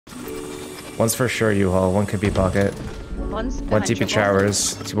One's for sure U-Haul, one could be pocket. One TP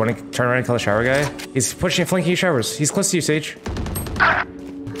showers. Do you want to turn around and kill the shower guy? He's pushing, flanking showers. He's close to you, Sage.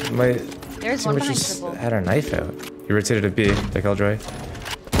 There's one behind just triple. had a knife out. He rotated to B, the Killjoy.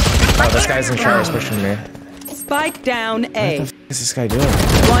 Oh, this guy's in showers pushing me. Spike down A. What the f is this guy doing?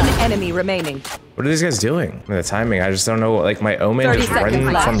 One enemy remaining. What are these guys doing? The timing, I just don't know. Like, my Omen just running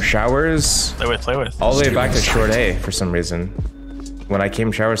from showers. Play with. All the way back to short A for some reason. When I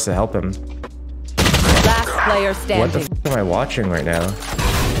came showers to help him. Last player standing. What the f am I watching right now?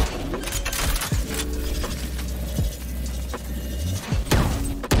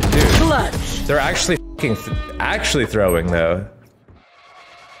 Dude, Clutch. they're actually actually throwing though.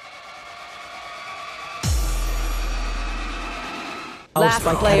 Last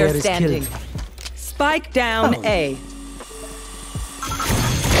player standing. Spike down A.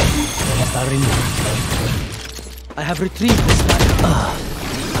 I have retrieved this guy.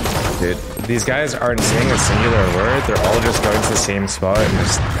 Dude, these guys aren't saying a singular word. They're all just going to the same spot and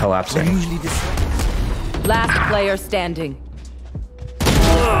just collapsing. Last player standing.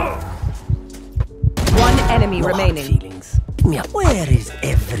 One enemy remaining. Feelings. Where is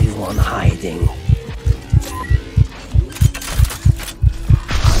everyone hiding?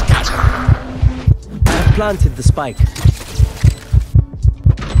 I have planted the spike.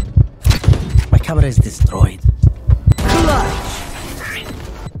 My camera is destroyed.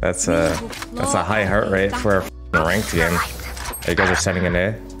 That's a high heart rate for a ranked game. You guys are sending an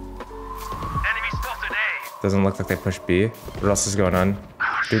A. Doesn't look like they pushed B. What else is going on?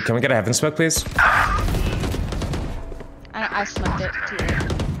 Dude, can we get a heaven smoke, please? I smoked it too late. I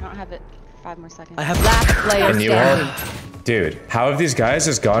don't have it for 5 more seconds. I have Last player And you standing. are? Dude, how have these guys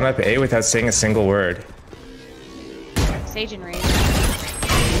just gone up A without saying a single word? Sage and Rage.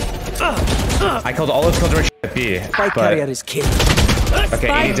 I killed all of Killjoy at B, spike carrier but... is killed. Okay,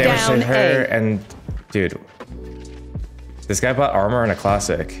 80 damage down to her, A. and... Dude. This guy bought armor and a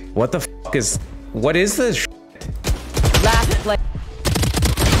classic. What the f is... What is this shit? Last player.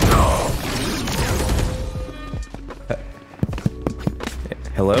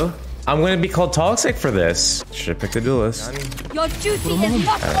 Hello? I'm gonna be called toxic for this. Should've picked a duelist. Your duty is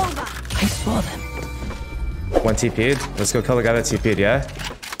not over. I saw them. One TP'd. Let's go kill the guy that TP'd, yeah?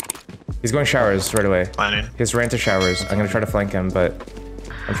 He's going showers right away. Planning. He's ran to showers. I'm gonna try to flank him, but...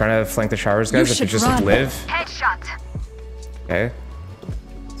 I'm trying to flank the showers, guys. If you just live... Headshot. Okay.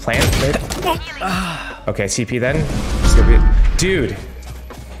 Plant mid. Okay, CP then. Let's go be... Dude!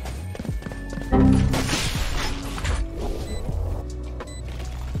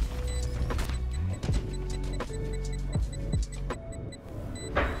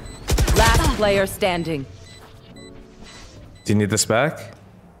 Last player standing. Do you need this back?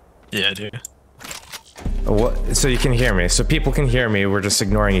 Yeah, I do. What? So you can hear me. So people can hear me. We're just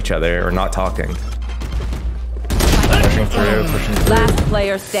ignoring each other or not talking. Pushing through, pushing through. Last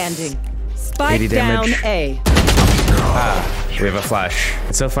player standing. Spike 80 down damage. A. We have a flash.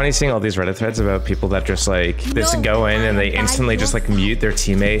 It's so funny seeing all these Reddit threads about people that just like, they just go in and they instantly just like mute their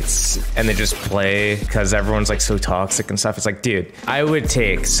teammates and they just play because everyone's like so toxic and stuff. It's like, dude, I would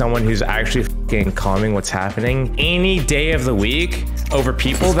take someone who's actually fucking calming what's happening any day of the week over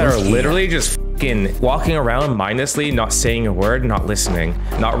people that are literally just fucking walking around mindlessly, not saying a word, not listening,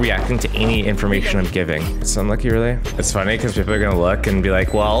 not reacting to any information I'm giving. It's unlucky, really. It's funny because people are gonna look and be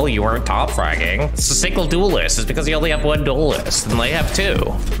like, well, you weren't top fragging. It's a single duelist. It's because you only have one duelist and they have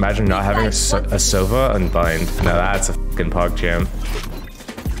 2. Imagine not having a Sova unbind. No, that's a fucking pog jam.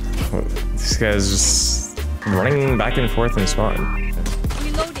 This guy's just running back and forth in spawn.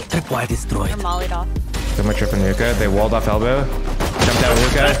 Reloaded. Tripwire destroyed. They're mollied off. Got my trip in hookah. They walled off elbow. Jumped out of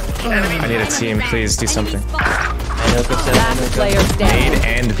hookah. I need a team. Please do something. Last player standing. Nade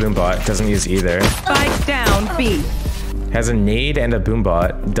and boombot. Doesn't use either. Spike down B. Has a nade and a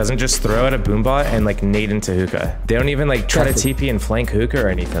boombot. Doesn't just throw out a boombot and like nade into hookah. They don't even like try to TP and flank hookah or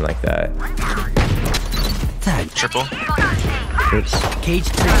anything like that. Tag. Triple. Oops. Cage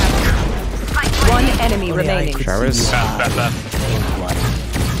 3. One enemy remaining. Showers. Back.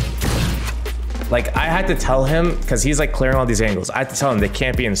 Like, I had to tell him, because he's like clearing all these angles. I had to tell him they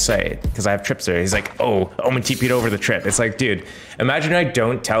can't be in sight, because I have trips there. He's like, oh, Omen TP'd over the trip. It's like, dude, imagine I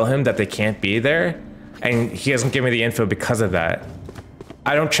don't tell him that they can't be there, and he doesn't give me the info because of that.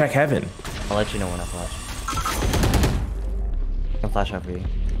 I don't check heaven. I'll let you know when I flash. I'll flash out for you.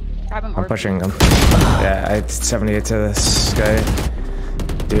 Grab him I'm pushing him. Yeah, I 78 to this guy.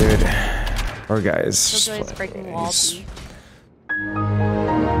 Dude. Poor guys. Killjoy is breaking wall B.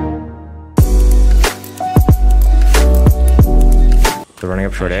 They're running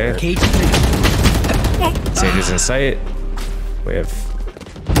up short A. Cage 3. Sage is in sight. We have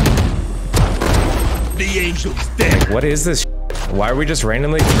the angels dead. What is this? Why are we just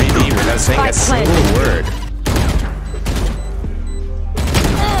randomly 3D without saying a single word?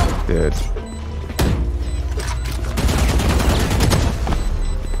 Dude.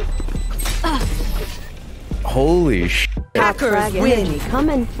 Holy sh! Hackers win.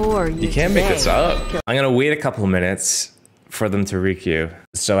 Coming for you. You can't make this up. I'm gonna wait a couple minutes for them to re-queue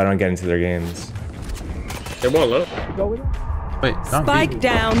so I don't get into their games. They're more low. Wait, Spike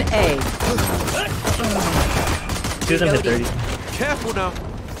down A. Two of them hit 30. Careful now.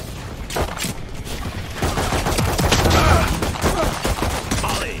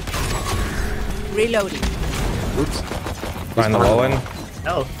 Reloading. Oops. Find the wall in.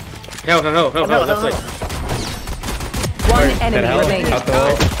 Hell. Hell. That's like. One Dead enemy hell. remaining. Out the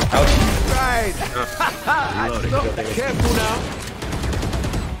wall. Out. Right. Careful now.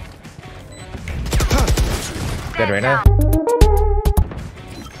 Dead right now.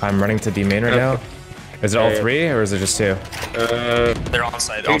 I'm running to B main right now. Is it all three or is it just two? They're on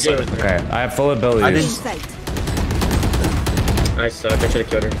site. On site. Okay, I have full abilities. Nice. I should have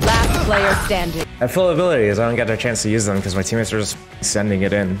killed her. Last player standing. I have full abilities. I don't get a chance to use them because my teammates are just sending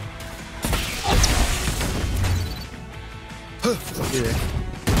it in.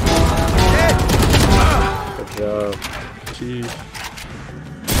 Good job. Jeez.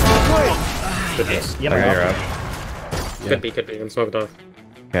 Goodness. Okay, you're up. Could be. I'm smoked off.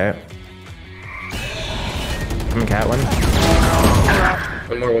 Okay. I'm cat one.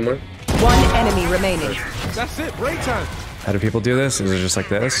 One more. One enemy remaining. That's it. Break time. How do people do this? Is it just like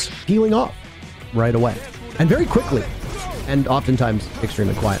this? Peeling off right away and very quickly and oftentimes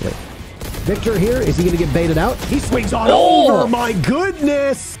extremely quietly. Victor here, is he going to get baited out? He swings on over, my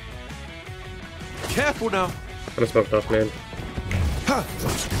goodness! Careful now. I'm smoked off, man.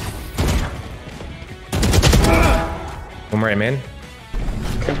 One more aim in.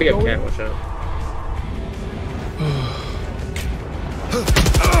 Could be a cat. Watch out.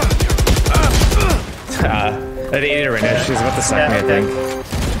 That ate her right now. She's about to suck me, I think.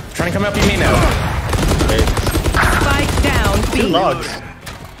 Trying to come up you me now. Spike down B. Two logs.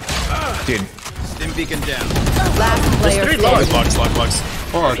 Dude. Stim beacon down. Last player Three standing. logs.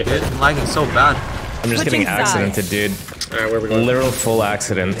 Oh, dude, I'm lagging so bad. I'm just getting Switching sides. accidented, dude. Alright, where we going? Literal full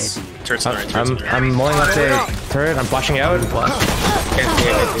accidents. I'm mulling up the turret. I'm flashing out. Can't see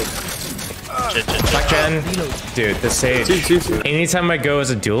it. Black Gen. Dude, the Sage. Two. Anytime I go as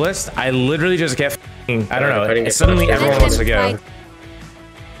a duelist, I literally just get f***ing, I don't know. I didn't get Suddenly flashed. everyone wants to go.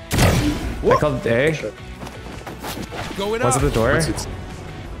 I called A. Going Was up. it the door?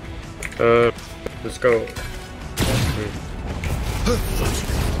 Let's go.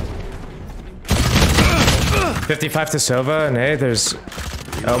 55 to Sova and A. There's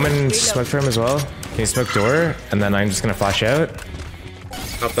Omen smoke for him as well. Can you smoke door? And then I'm just gonna flash out.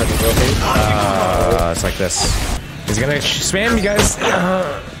 Top that is okay. It's like this. He's gonna spam you guys.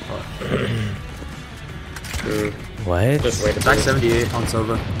 What? Just wait a Back second. 78 on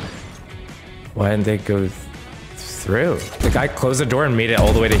Sova. Why didn't they go through? The guy closed the door and made it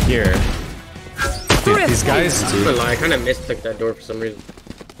all the way to here. Dude, these guys. But like, I kind of mistook that door for some reason.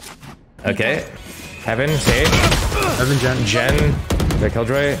 Okay. Heaven, Sage, Evan Jen, the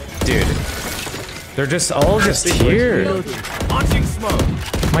Killjoy. Dude. They're just all just here. Launching smoke.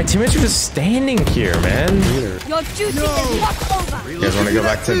 My teammates are just standing here, man. Your duty is not over. You guys want to go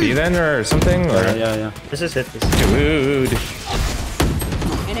back to B then or something? Or? Yeah. This is hit. Dude.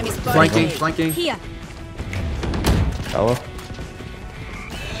 Enemy spotted. Flanking. Here. Hello?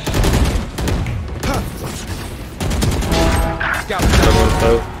 Scout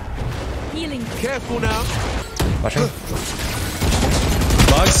down. Healing. Careful now. Watching.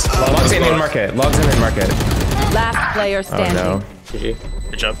 Logs? Logs in market. Logs in market. Last player Oh standing. no. GG.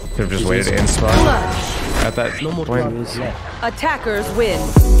 Good job. Could have just waited in spawn. At that point. Attackers win.